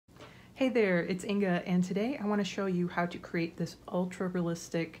Hey there, it's Inga, and today I want to show you how to create this ultra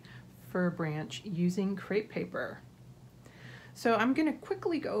realistic fir branch using crepe paper. So I'm going to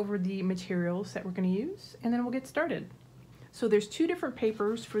quickly go over the materials that we're going to use and then we'll get started. So there's two different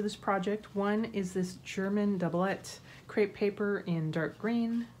papers for this project. One is this German doublet crepe paper in dark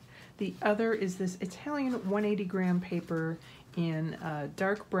green. The other is this Italian 180 gram paper in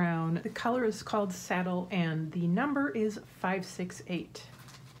dark brown. The color is called Saddle and the number is 568.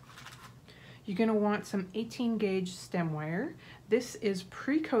 You're going to want some 18 gauge stem wire. This is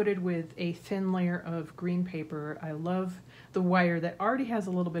pre-coated with a thin layer of green paper. I love the wire that already has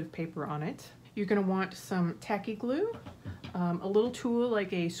a little bit of paper on it. You're going to want some tacky glue. A little tool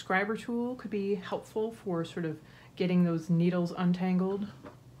like a scriber tool could be helpful for sort of getting those needles untangled.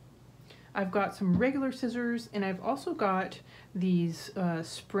 I've got some regular scissors, and I've also got these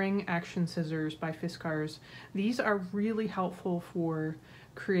spring action scissors by Fiskars. These are really helpful for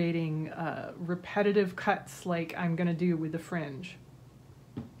creating repetitive cuts like I'm gonna do with the fringe.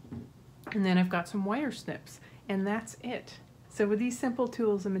 And then I've got some wire snips, and that's it. So with these simple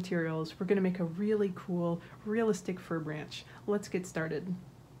tools and materials, we're gonna make a really cool, realistic fir branch. Let's get started.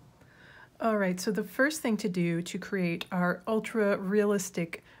 All right, so the first thing to do to create our ultra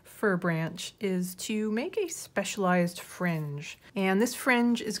realistic fir branch is to make a specialized fringe. And this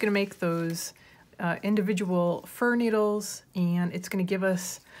fringe is gonna make those individual fir needles, and it's going to give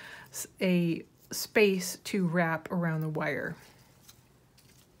us a space to wrap around the wire.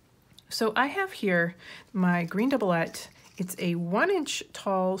 So I have here my green doublet. It's a 1-inch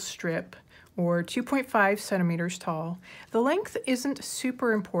tall strip, or 2.5 centimeters tall. The length isn't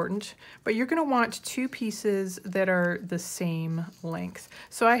super important, but you're going to want two pieces that are the same length.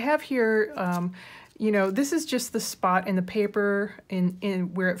 So I have here you know, this is just the spot in the paper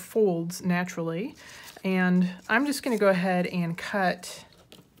in where it folds naturally. And I'm just going to go ahead and cut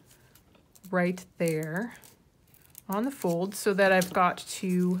right there on the fold so that I've got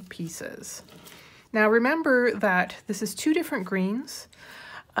two pieces. Now remember that this is two different greens.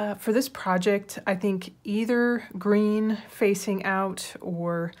 For this project, I think either green facing out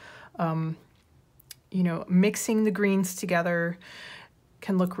or, you know, mixing the greens together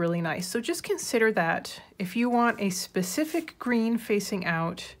can look really nice. So just consider that. If you want a specific green facing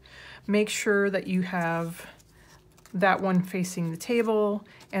out, make sure that you have that one facing the table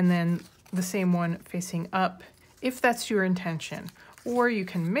and then the same one facing up, if that's your intention. Or you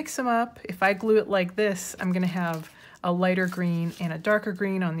can mix them up. If I glue it like this, I'm gonna have a lighter green and a darker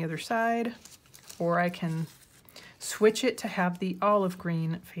green on the other side, or I can switch it to have the olive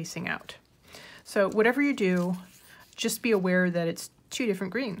green facing out. So whatever you do, just be aware that it's two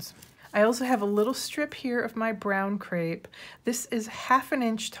different greens. I also have a little strip here of my brown crepe. This is 1/2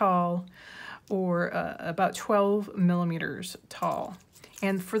 inch tall, or about 12 millimeters tall.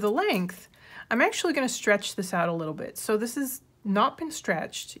 And for the length, I'm actually going to stretch this out a little bit. So this has not been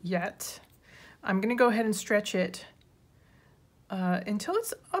stretched yet. I'm going to go ahead and stretch it until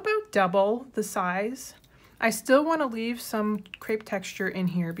it's about double the size. I still want to leave some crepe texture in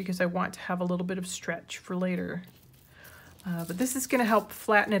here because I want to have a little bit of stretch for later. But this is going to help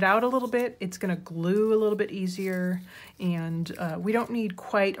flatten it out a little bit. It's going to glue a little bit easier, and we don't need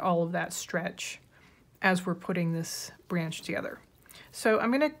quite all of that stretch as we're putting this branch together. So I'm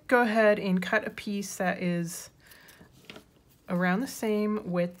going to go ahead and cut a piece that is around the same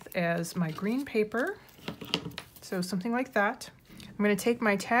width as my green paper. So something like that. I'm going to take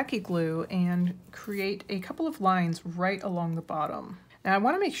my tacky glue and create a couple of lines right along the bottom. Now I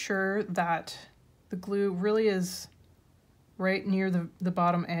want to make sure that the glue really is right near the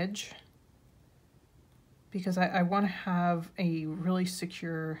bottom edge, because I want to have a really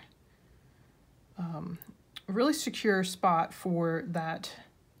secure spot for that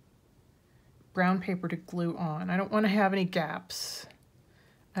brown paper to glue on. I don't want to have any gaps.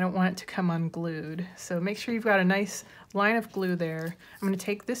 I don't want it to come unglued. So make sure you've got a nice line of glue there. I'm going to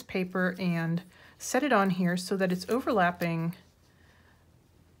take this paper and set it on here so that it's overlapping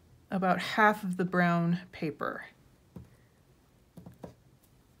about half of the brown paper.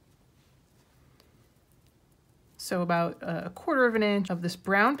 So about 1/4 inch of this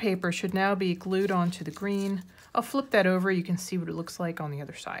brown paper should now be glued onto the green. I'll flip that over, you can see what it looks like on the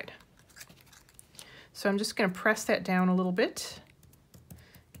other side. So I'm just going to press that down a little bit,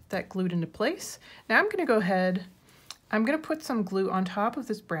 get that glued into place. Now I'm going to go ahead, I'm going to put some glue on top of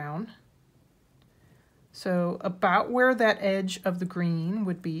this brown. So about where that edge of the green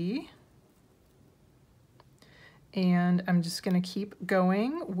would be. And I'm just going to keep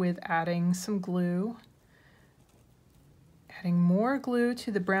going with adding some glue. Adding more glue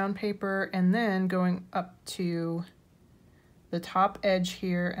to the brown paper and then going up to the top edge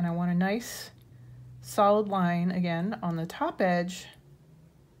here, and I want a nice solid line again on the top edge.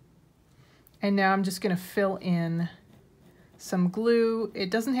 And now I'm just going to fill in some glue. It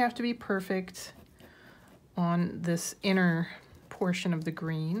doesn't have to be perfect on this inner portion of the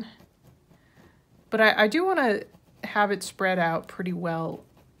green, but I do want to have it spread out pretty well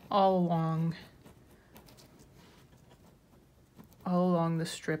all along the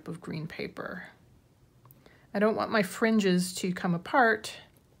strip of green paper. I don't want my fringes to come apart.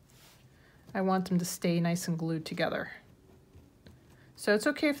 I want them to stay nice and glued together. So it's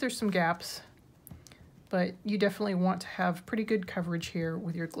okay if there's some gaps, but you definitely want to have pretty good coverage here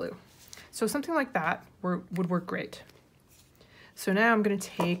with your glue. So something like that would work great. So now I'm going to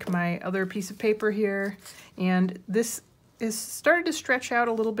take my other piece of paper here, and this is started to stretch out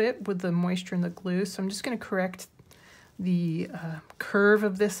a little bit with the moisture in the glue, so I'm just going to correct the curve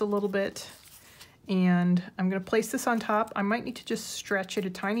of this a little bit, and I'm going to place this on top. I might need to just stretch it a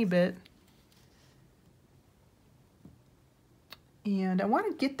tiny bit, and I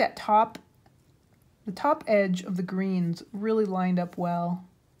want to get that the top edge of the greens really lined up well.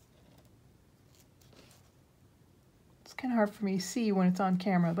 It's kind of hard for me to see when it's on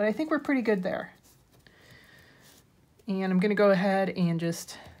camera, but I think we're pretty good there. And I'm going to go ahead and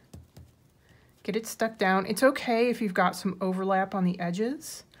just get it stuck down. It's okay if you've got some overlap on the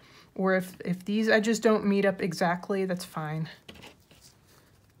edges, or if these edges don't meet up exactly, that's fine.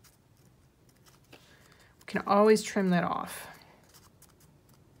 We can always trim that off.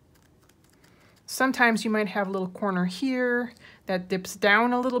 Sometimes you might have a little corner here that dips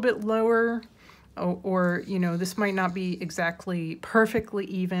down a little bit lower, or you know, this might not be exactly perfectly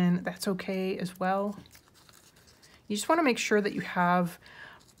even. That's okay as well. You just want to make sure that you have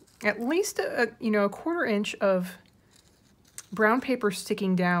at least a 1/4 inch of brown paper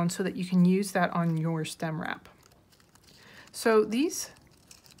sticking down so that you can use that on your stem wrap. So these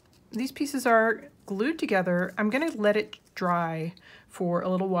pieces are glued together. I'm going to let it dry for a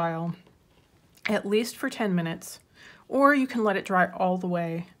little while, at least for 10 minutes, or you can let it dry all the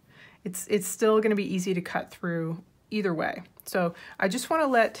way. It's still going to be easy to cut through either way. So I just want to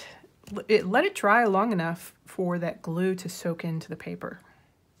let it dry long enough for that glue to soak into the paper.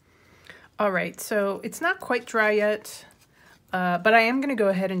 All right, so it's not quite dry yet, but I am going to go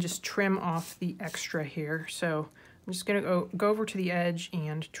ahead and just trim off the extra here. So I'm just going to go over to the edge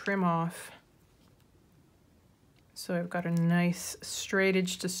and trim off. So I've got a nice straight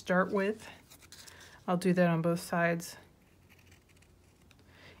edge to start with. I'll do that on both sides.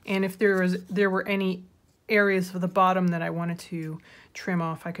 And if there were any areas of the bottom that I wanted to trim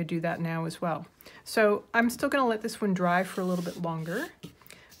off, I could do that now as well. So I'm still going to let this one dry for a little bit longer,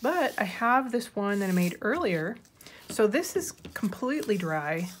 but I have this one that I made earlier. So this is completely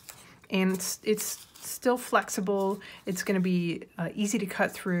dry, and it's still flexible. It's going to be easy to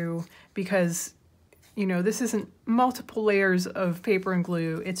cut through because, you know, this isn't multiple layers of paper and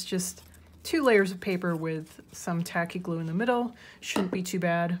glue. It's just 2 layers of paper with some tacky glue in the middle. Shouldn't be too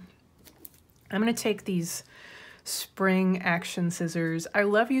bad. I'm going to take these spring action scissors. I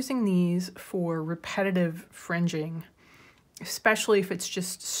love using these for repetitive fringing, especially if it's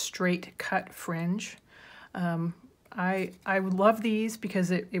just straight cut fringe. I would love these because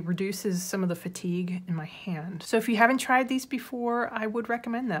it reduces some of the fatigue in my hand. So if you haven't tried these before, I would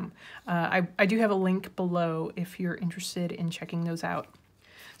recommend them. I do have a link below if you're interested in checking those out.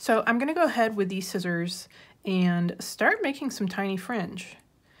 So I'm going to go ahead with these scissors and start making some tiny fringe.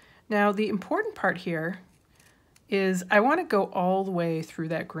 Now the important part here is I want to go all the way through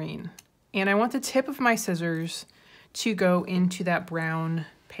that green, and I want the tip of my scissors to go into that brown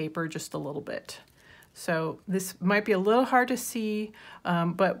paper just a little bit. So this might be a little hard to see,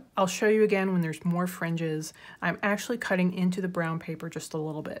 but I'll show you again when there's more fringes. I'm actually cutting into the brown paper just a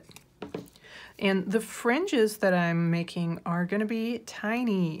little bit. And the fringes that I'm making are going to be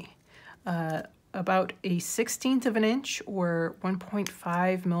tiny, about a 1/16 of an inch or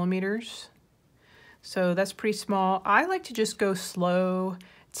 1.5 millimeters. So that's pretty small. I like to just go slow,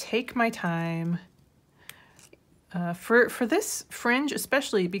 take my time. For this fringe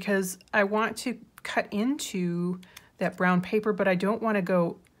especially, because I want to cut into that brown paper, but I don't want to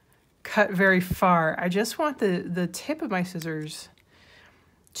go cut very far. I just want the tip of my scissors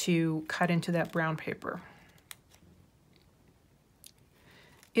to cut into that brown paper.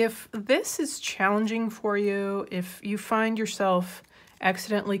 If this is challenging for you, if you find yourself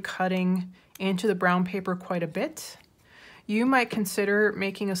accidentally cutting into the brown paper quite a bit, you might consider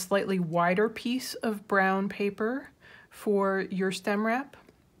making a slightly wider piece of brown paper for your stem wrap.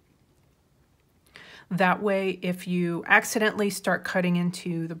 That way, if you accidentally start cutting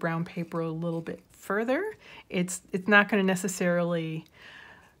into the brown paper a little bit further, it's not going to necessarily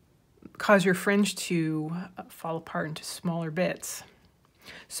cause your fringe to fall apart into smaller bits.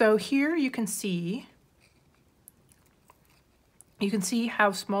 So here you can see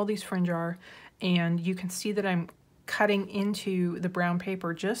how small these fringe are, and you can see that I'm cutting into the brown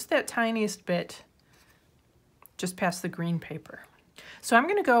paper just that tiniest bit, just past the green paper. So I'm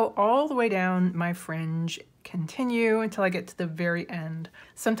going to go all the way down my fringe, continue until I get to the very end.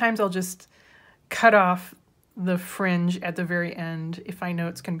 Sometimes I'll just cut off the fringe at the very end if I know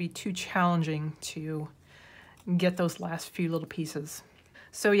it's going to be too challenging to get those last few little pieces.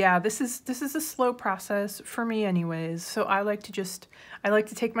 So yeah, this is a slow process for me anyways. So I like to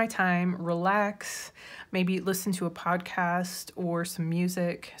take my time, relax, maybe listen to a podcast or some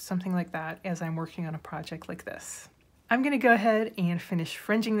music, something like that, as I'm working on a project like this. I'm gonna go ahead and finish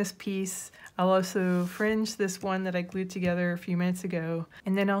fringing this piece. I'll also fringe this one that I glued together a few minutes ago,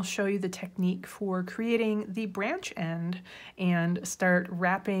 and then I'll show you the technique for creating the branch end and start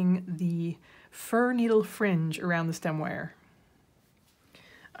wrapping the fir needle fringe around the stem wire.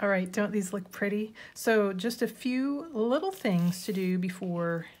 All right, don't these look pretty? So just a few little things to do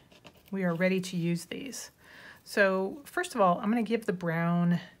before we are ready to use these. So first of all, I'm going to give the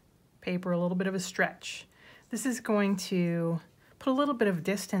brown paper a little bit of a stretch. This is going to put a little bit of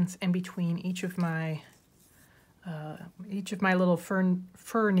distance in between each of my little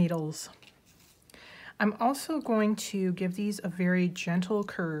fir needles. I'm also going to give these a very gentle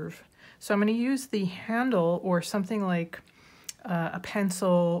curve. So I'm going to use the handle, or something like a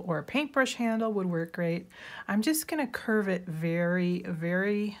pencil or a paintbrush handle would work great. I'm just going to curve it very,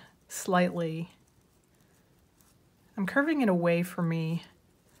 very slightly. I'm curving it away from me,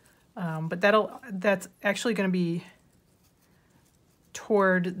 but that's actually going to be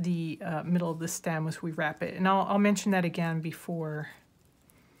toward the middle of the stem as we wrap it. And I'll mention that again before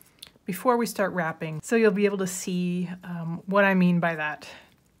we start wrapping, so you'll be able to see what I mean by that.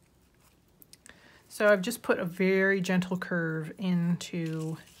 So I've just put a very gentle curve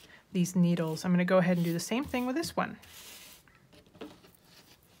into these needles. I'm going to go ahead and do the same thing with this one.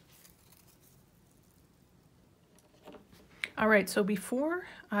 All right, so before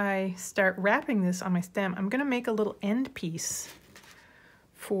I start wrapping this on my stem, I'm going to make a little end piece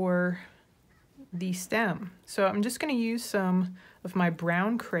for the stem. So I'm just going to use some of my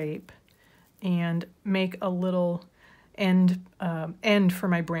brown crepe and make a little end for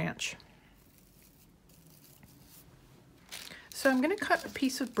my branch. So I'm going to cut a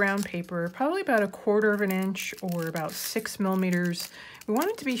piece of brown paper, probably about 1/4 of an inch or about 6 millimeters. We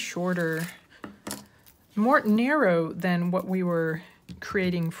want it to be shorter, more narrow than what we were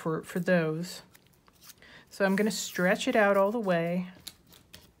creating for those. So I'm going to stretch it out all the way.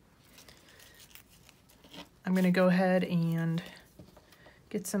 I'm going to go ahead and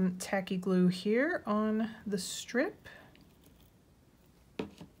get some tacky glue here on the strip.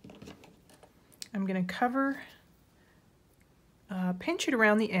 I'm going to cover, pinch it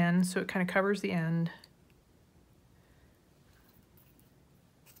around the end so it kind of covers the end.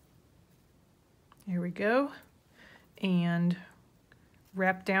 Here we go. And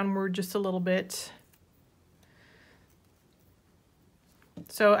wrap downward just a little bit.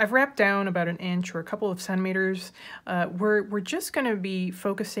 So I've wrapped down about 1 inch or a couple of centimeters. We're just going to be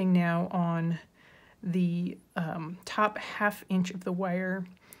focusing now on the top 1/2 inch of the wire,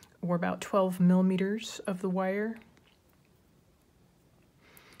 or about 12 millimeters of the wire.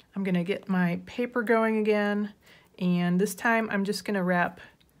 I'm going to get my paper going again, and this time I'm just going to wrap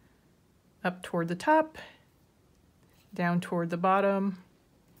up toward the top, down toward the bottom,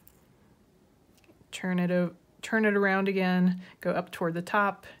 turn it around again, go up toward the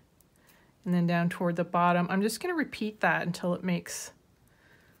top, and then down toward the bottom. I'm just going to repeat that until it makes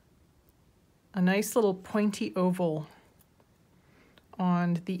a nice little pointy oval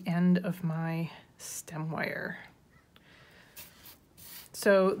on the end of my stem wire.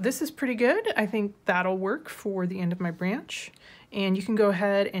 So this is pretty good. I think that'll work for the end of my branch. And you can go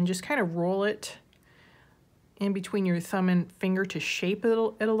ahead and just kind of roll it in between your thumb and finger to shape it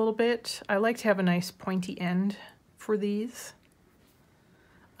a little bit. I like to have a nice pointy end for these.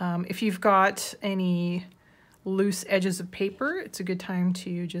 If you've got any loose edges of paper, it's a good time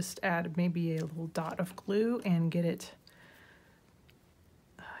to just add maybe a little dot of glue and get it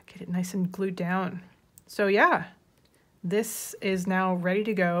nice and glued down. So yeah, this is now ready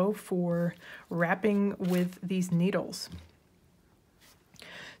to go for wrapping with these needles.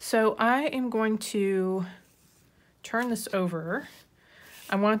 So I am going to turn this over.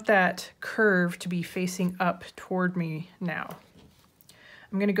 I want that curve to be facing up toward me now.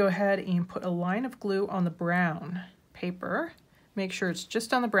 I'm going to go ahead and put a line of glue on the brown paper. Make sure it's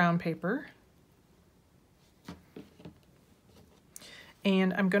just on the brown paper.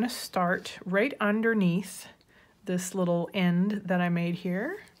 And I'm going to start right underneath this little end that I made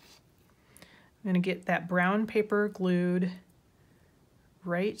here. I'm going to get that brown paper glued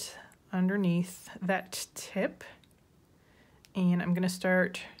right underneath that tip. And I'm going to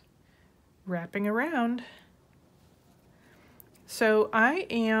start wrapping around. So I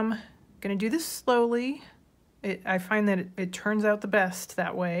am going to do this slowly. I find that it turns out the best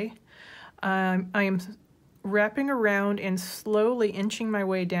that way. I am wrapping around and slowly inching my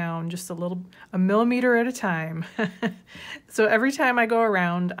way down just a millimeter at a time. So every time I go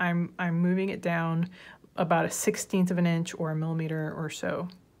around, I'm moving it down about 1/16 of an inch or a millimeter or so.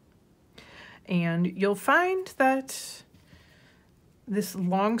 And you'll find that this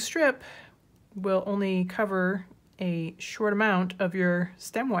long strip will only cover a short amount of your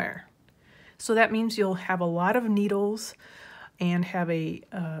stem wire. So that means you'll have a lot of needles and have a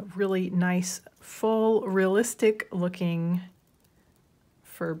really nice, full, realistic looking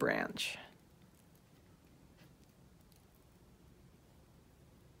fir branch.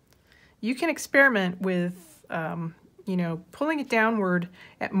 You can experiment with, you know, pulling it downward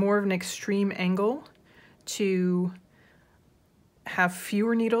at more of an extreme angle to have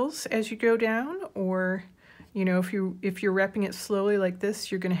fewer needles as you go down, or, you know, if you're wrapping it slowly like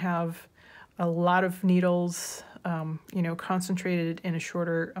this, you're going to have a lot of needles, you know, concentrated in a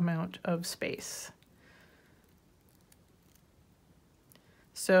shorter amount of space.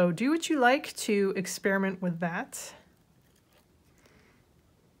 So do what you like to experiment with that.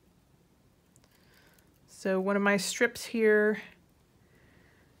 So one of my strips here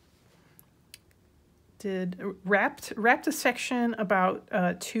wrapped a section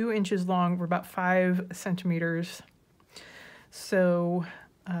about 2 inches long, or about 5 centimeters. So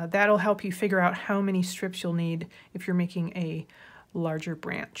that'll help you figure out how many strips you'll need if you're making a larger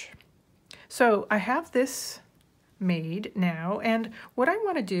branch. So I have this made now, and what I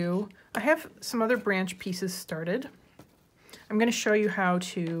want to do, I have some other branch pieces started. I'm going to show you how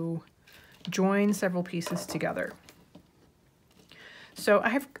to join several pieces together. So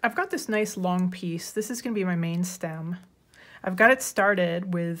I've got this nice long piece. This is going to be my main stem. I've got it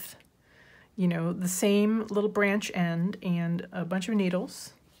started with, you know, the same little branch end and a bunch of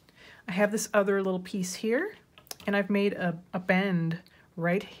needles. I have this other little piece here, and I've made a bend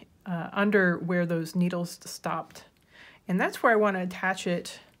right under where those needles stopped. And that's where I want to attach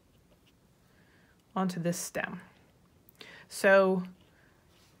it onto this stem. So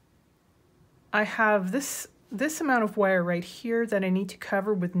I have this amount of wire right here that I need to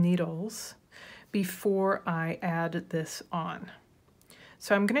cover with needles before I add this on.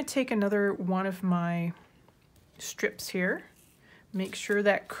 So I'm going to take another one of my strips here, make sure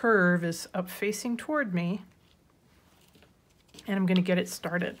that curve is up facing toward me, and I'm going to get it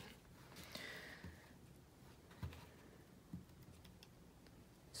started.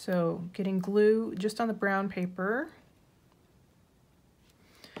 So getting glue just on the brown paper,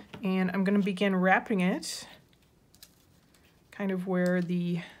 and I'm going to begin wrapping it kind of where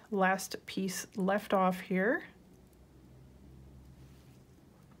the last piece left off here.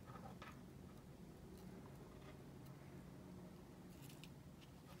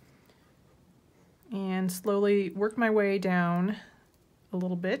 And slowly work my way down a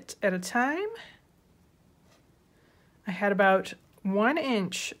little bit at a time. I had about 1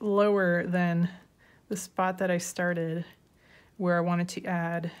 inch lower than the spot that I started where I wanted to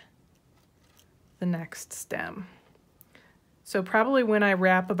add the next stem. So probably when I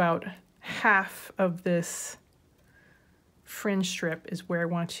wrap about half of this fringe strip is where I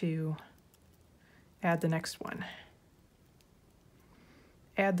want to add the next one.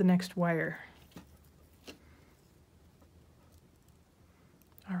 Add the next wire.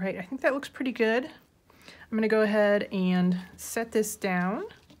 All right, I think that looks pretty good. I'm going to go ahead and set this down.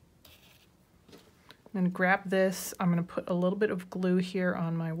 I'm going to grab this. I'm going to put a little bit of glue here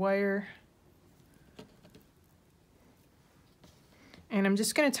on my wire. And I'm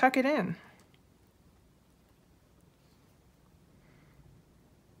just going to tuck it in.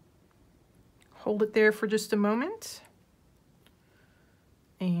 Hold it there for just a moment.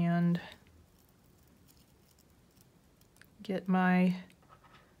 And get my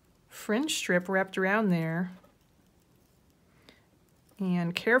fringe strip wrapped around there.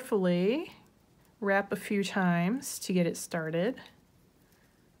 And carefully wrap a few times to get it started.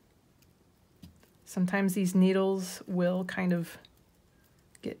 Sometimes these needles will kind of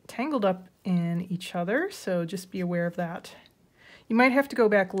get tangled up in each other, so just be aware of that. You might have to go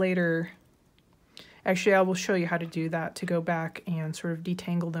back later. Actually, I will show you how to do that, to go back and sort of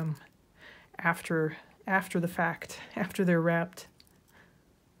detangle them after the fact, after they're wrapped.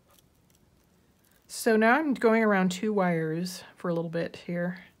 So now I'm going around 2 wires for a little bit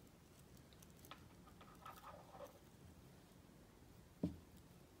here.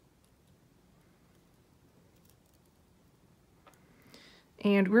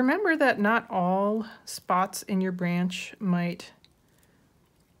 And remember that not all spots in your branch might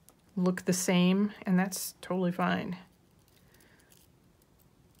look the same, and that's totally fine.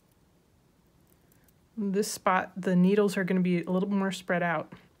 This spot, the needles are going to be a little more spread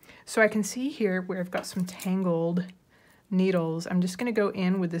out. So I can see here where I've got some tangled needles. I'm just going to go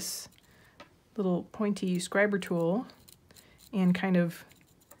in with this little pointy scriber tool and kind of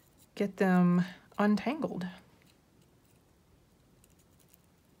get them untangled.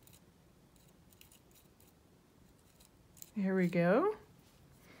 There we go.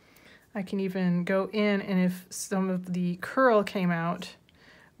 I can even go in, and if some of the curl came out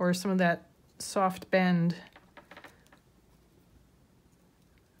or some of that soft bend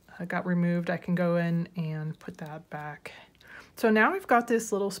got removed, I can go in and put that back. So now I've got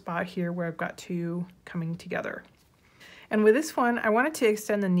this little spot here where I've got 2 coming together. And with this one, I wanted to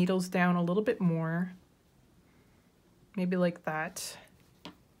extend the needles down a little bit more, maybe like that.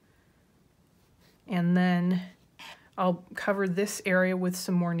 And then I'll cover this area with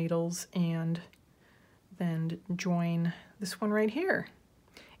some more needles and then join this one right here.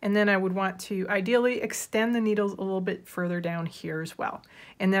 And then I would want to ideally extend the needles a little bit further down here as well.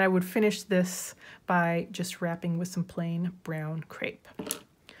 And then I would finish this by just wrapping with some plain brown crepe.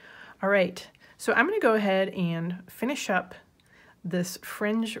 All right, so I'm gonna go ahead and finish up this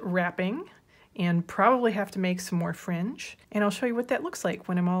fringe wrapping and probably have to make some more fringe. And I'll show you what that looks like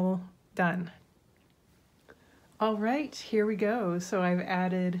when I'm all done. All right, here we go. So I've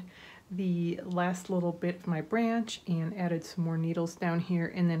added the last little bit of my branch and added some more needles down here,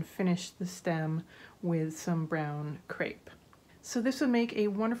 and then finished the stem with some brown crepe. So this would make a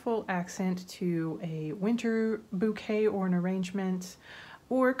wonderful accent to a winter bouquet or an arrangement,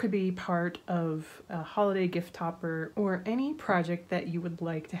 or it could be part of a holiday gift topper, or any project that you would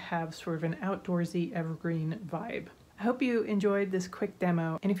like to have sort of an outdoorsy evergreen vibe. I hope you enjoyed this quick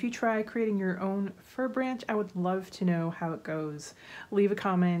demo, and if you try creating your own fir branch, I would love to know how it goes. Leave a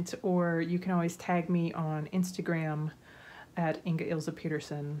comment, or you can always tag me on Instagram at Inga Ilse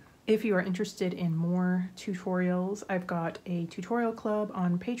Peterson. If you are interested in more tutorials, I've got a tutorial club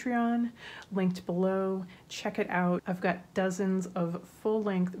on Patreon linked below. Check it out. I've got dozens of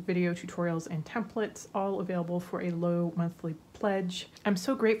full-length video tutorials and templates, all available for a low monthly pledge. I'm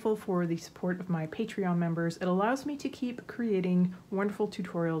so grateful for the support of my Patreon members. It allows me to keep creating wonderful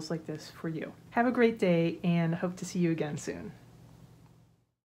tutorials like this for you. Have a great day, and hope to see you again soon.